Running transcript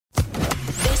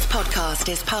podcast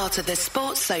is part of the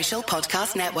Sports Social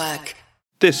Podcast Network.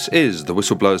 This is the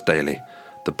Whistleblowers Daily,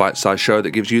 the bite-sized show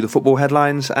that gives you the football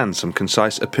headlines and some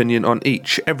concise opinion on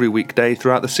each every weekday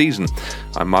throughout the season.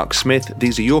 I'm Mark Smith.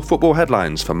 These are your football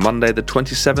headlines for Monday the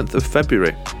 27th of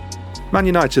February. Man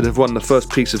United have won the first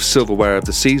piece of silverware of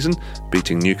the season,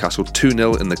 beating Newcastle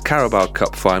 2-0 in the Carabao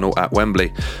Cup final at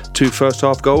Wembley. 2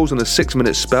 first-half goals and a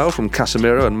 6-minute spell from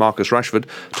Casemiro and Marcus Rashford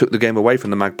took the game away from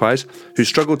the Magpies, who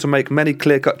struggled to make many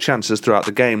clear-cut chances throughout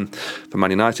the game. For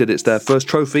Man United, it's their first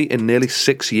trophy in nearly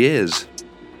 6 years.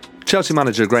 Chelsea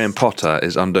manager Graham Potter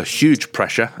is under huge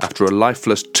pressure after a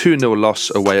lifeless 2-0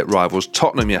 loss away at rivals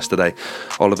Tottenham yesterday.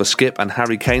 Oliver Skipp and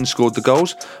Harry Kane scored the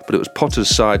goals, but it was Potter's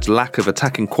side's lack of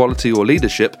attacking quality or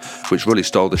leadership which really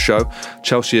stole the show.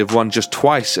 Chelsea have won just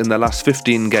twice in their last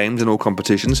 15 games in all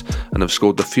competitions and have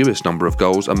scored the fewest number of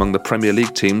goals among the Premier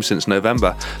League teams since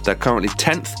November. They're currently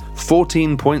 10th,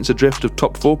 14 points adrift of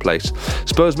top 4 place.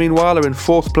 Spurs, meanwhile, are in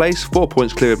 4th place, 4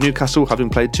 points clear of Newcastle, having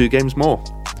played 2 games more.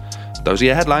 Those are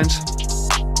your headlines.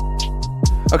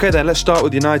 OK then, let's start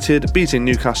with United beating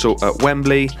Newcastle at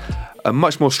Wembley. A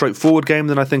much more straightforward game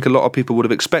than I think a lot of people would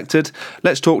have expected.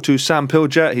 Let's talk to Sam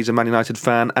Pilger. He's a Man United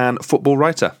fan and football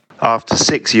writer. After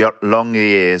 6 long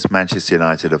years, Manchester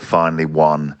United have finally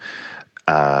won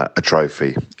a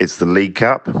trophy. It's the League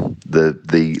Cup,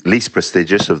 the least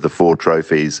prestigious of the 4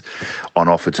 trophies on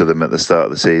offer to them at the start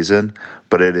of the season,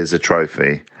 but it is a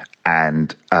trophy.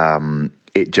 And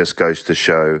it just goes to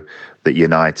show that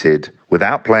United,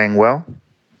 without playing well,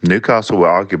 Newcastle were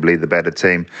arguably the better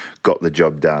team, got the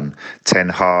job done. Ten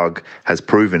Hag has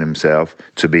proven himself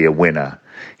to be a winner.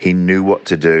 He knew what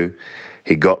to do,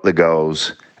 he got the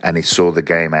goals, and he saw the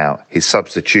game out. His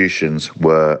substitutions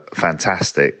were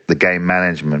fantastic. The game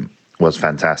management was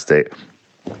fantastic.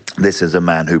 This is a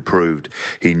man who proved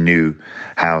he knew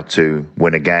how to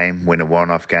win a game, win a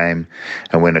one-off game,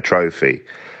 and win a trophy.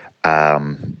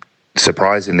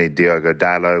 Surprisingly, Diogo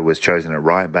Dalot was chosen at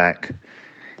right back.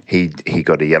 He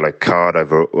got a yellow card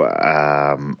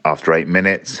after 8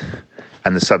 minutes,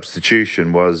 and the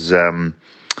substitution was at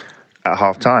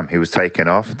half-time. He was taken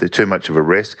off. Too much of a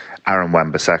risk. Aaron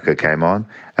Wan-Bissaka came on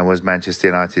and was Manchester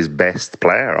United's best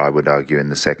player, I would argue, in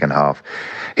the second half.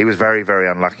 He was very, very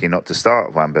unlucky not to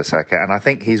start Wan-Bissaka, and I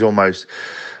think he's almost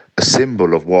a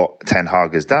symbol of what Ten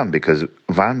Hag has done, because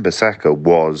Wan-Bissaka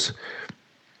was,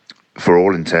 for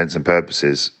all intents and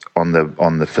purposes, on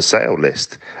the for sale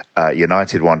list.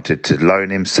 United wanted to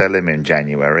loan him, sell him in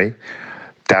January.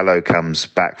 Dalot comes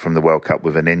back from the World Cup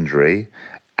with an injury,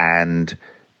 and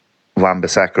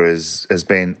Wan-Bissaka has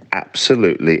been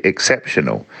absolutely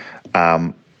exceptional.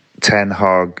 Ten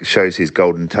Hag shows his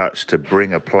golden touch to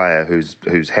bring a player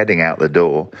who's heading out the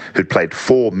door, who'd played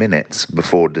 4 minutes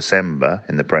before December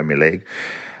in the Premier League.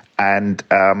 And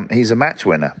he's a match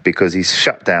winner because he's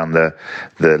shut down the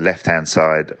left-hand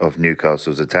side of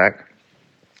Newcastle's attack,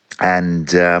 and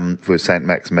with Saint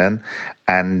Maximin,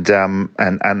 and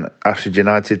ushered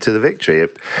United to the victory.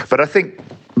 But I think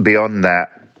beyond that,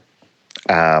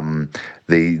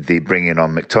 the bringing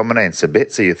on McTominay and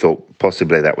Sabitzer, you thought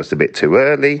possibly that was a bit too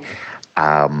early,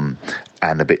 and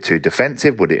a bit too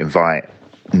defensive. Would it invite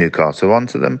Newcastle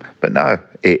onto them? But no,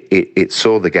 it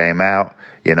saw the game out.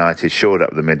 United shored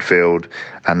up the midfield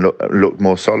and looked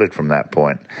more solid from that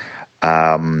point.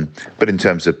 But in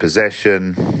terms of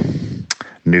possession,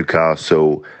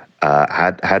 Newcastle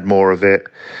had more of it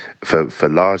for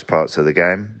large parts of the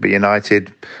game. But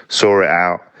United saw it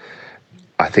out.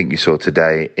 I think you saw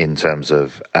today in terms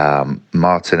of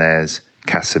Martinez,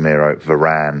 Casemiro,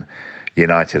 Varane.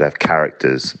 United have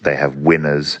characters, they have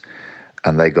winners,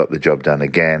 and they got the job done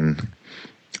again.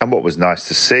 And what was nice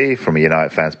to see from a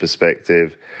United fan's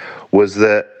perspective was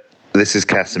that this is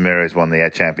Casemiro, who's won the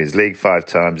Champions League 5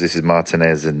 times. This is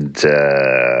Martinez and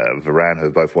Varane, who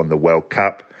have both won the World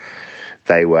Cup.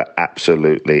 They were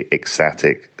absolutely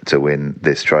ecstatic to win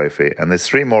this trophy. And there's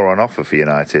 3 more on offer for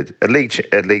United. A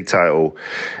league title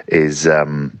is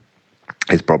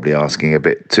probably asking a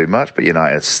bit too much, but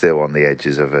United are still on the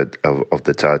edges of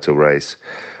the title race.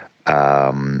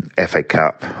 FA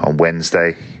Cup on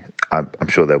Wednesday. I'm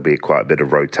sure there'll be quite a bit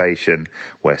of rotation.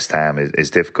 West Ham is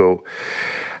difficult.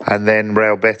 And then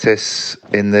Real Betis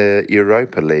in the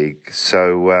Europa League.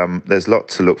 So there's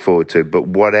lots to look forward to. But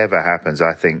whatever happens,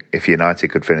 I think if United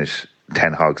could finish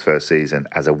Ten Hag's first season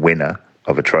as a winner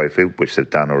of a trophy, which they've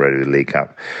done already with the League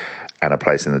Cup, and a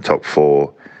place in the top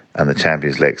 4 and the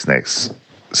Champions League next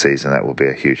season, that will be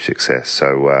a huge success.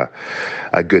 So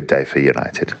a good day for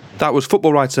United. That was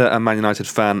football writer and Man United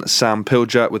fan Sam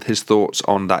Pilger with his thoughts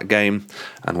on that game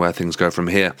and where things go from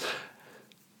here.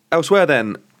 Elsewhere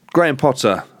then, Graham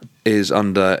Potter is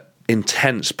under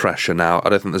intense pressure now. I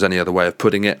don't think there's any other way of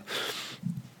putting it.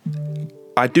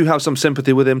 I do have some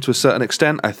sympathy with him to a certain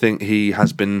extent. I think he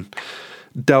has been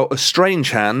dealt a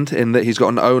strange hand in that he's got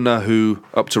an owner who,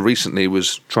 up to recently,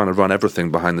 was trying to run everything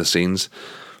behind the scenes,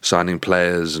 signing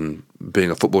players and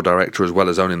being a football director as well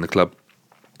as owning the club.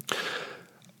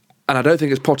 And I don't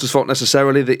think it's Potter's fault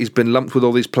necessarily that he's been lumped with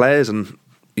all these players and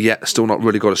yet still not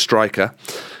really got a striker.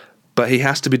 But he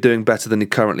has to be doing better than he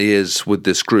currently is with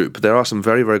this group. There are some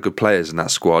very, very good players in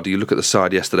that squad. You look at the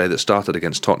side yesterday that started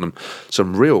against Tottenham,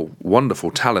 some real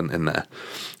wonderful talent in there.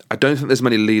 I don't think there's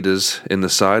many leaders in the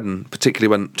side, and particularly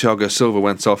when Thiago Silva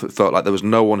went off, it felt like there was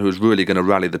no one who was really going to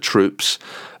rally the troops.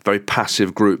 A very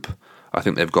passive group, I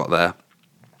think they've got there.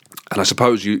 And I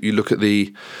suppose you look at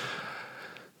the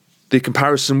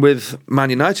comparison with Man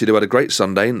United, who had a great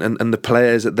Sunday, and the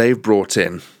players that they've brought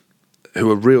in,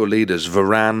 who are real leaders.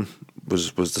 Varane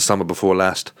was the summer before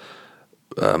last.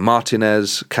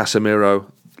 Martinez, Casemiro,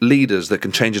 leaders that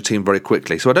can change a team very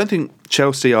quickly. So I don't think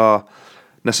Chelsea are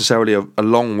necessarily a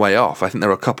long way off. I think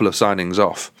they're a couple of signings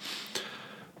off.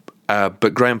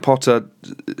 But Graham Potter,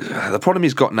 the problem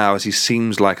he's got now is he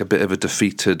seems like a bit of a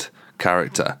defeated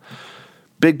character.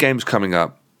 Big games coming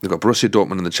up. They've got Borussia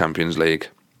Dortmund in the Champions League.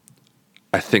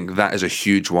 I think that is a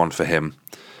huge one for him.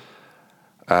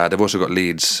 They've also got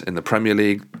Leeds in the Premier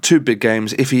League. 2 big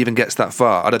games, if he even gets that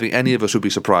far. I don't think any of us would be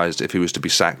surprised if he was to be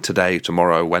sacked today,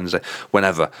 tomorrow, Wednesday,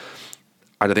 whenever.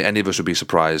 I don't think any of us would be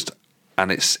surprised.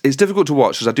 And it's difficult to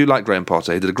watch because I do like Graham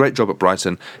Potter. He did a great job at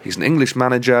Brighton. He's an English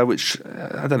manager, which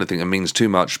I don't think it means too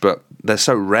much, but they're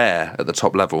so rare at the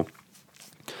top level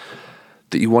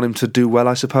that you want him to do well,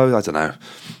 I suppose. I don't know.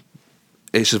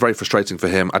 It's just very frustrating for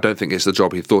him. I don't think it's the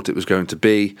job he thought it was going to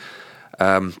be.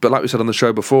 But like we said on the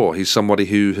show before, he's somebody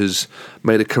who has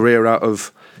made a career out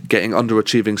of getting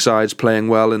underachieving sides, playing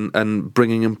well and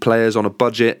bringing in players on a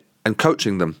budget and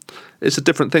coaching them. It's a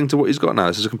different thing to what he's got now.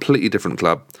 This is a completely different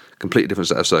club, completely different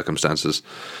set of circumstances.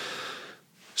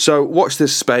 So watch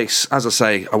this space. As I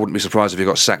say, I wouldn't be surprised if he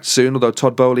got sacked soon, although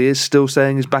Todd Bowley is still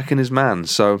saying he's backing his man.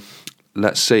 So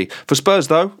let's see. For Spurs,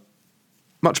 though,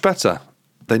 much better.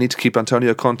 They need to keep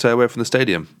Antonio Conte away from the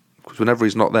stadium, because whenever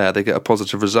he's not there, they get a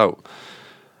positive result.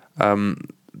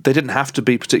 They didn't have to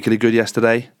be particularly good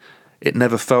yesterday. It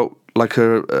never felt like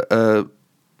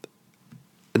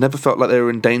it never felt like they were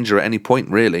in danger at any point,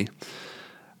 really.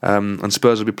 And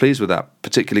Spurs will be pleased with that,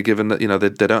 particularly given that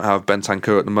they don't have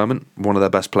Bentancur at the moment, one of their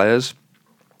best players.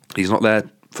 He's not there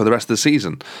for the rest of the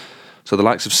season. So the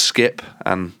likes of Skip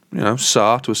and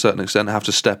Sarr, to a certain extent, have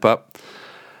to step up.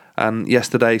 And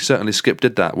yesterday, certainly Skip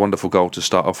did that. Wonderful goal to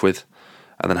start off with.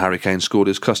 And then Harry Kane scored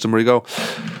his customary goal.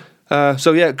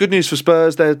 Good news for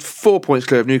Spurs. They're 4 points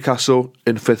clear of Newcastle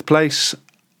in 5th place.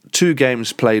 2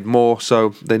 games played more, so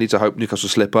they need to hope Newcastle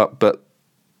slip up, but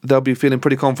they'll be feeling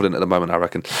pretty confident at the moment, I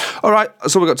reckon. All right,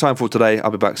 that's all we've got time for today. I'll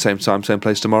be back same time, same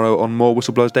place tomorrow on more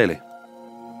Whistleblowers Daily.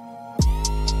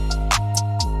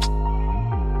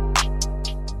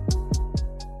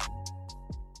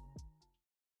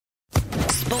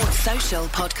 Sports Social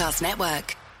Podcast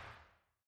Network.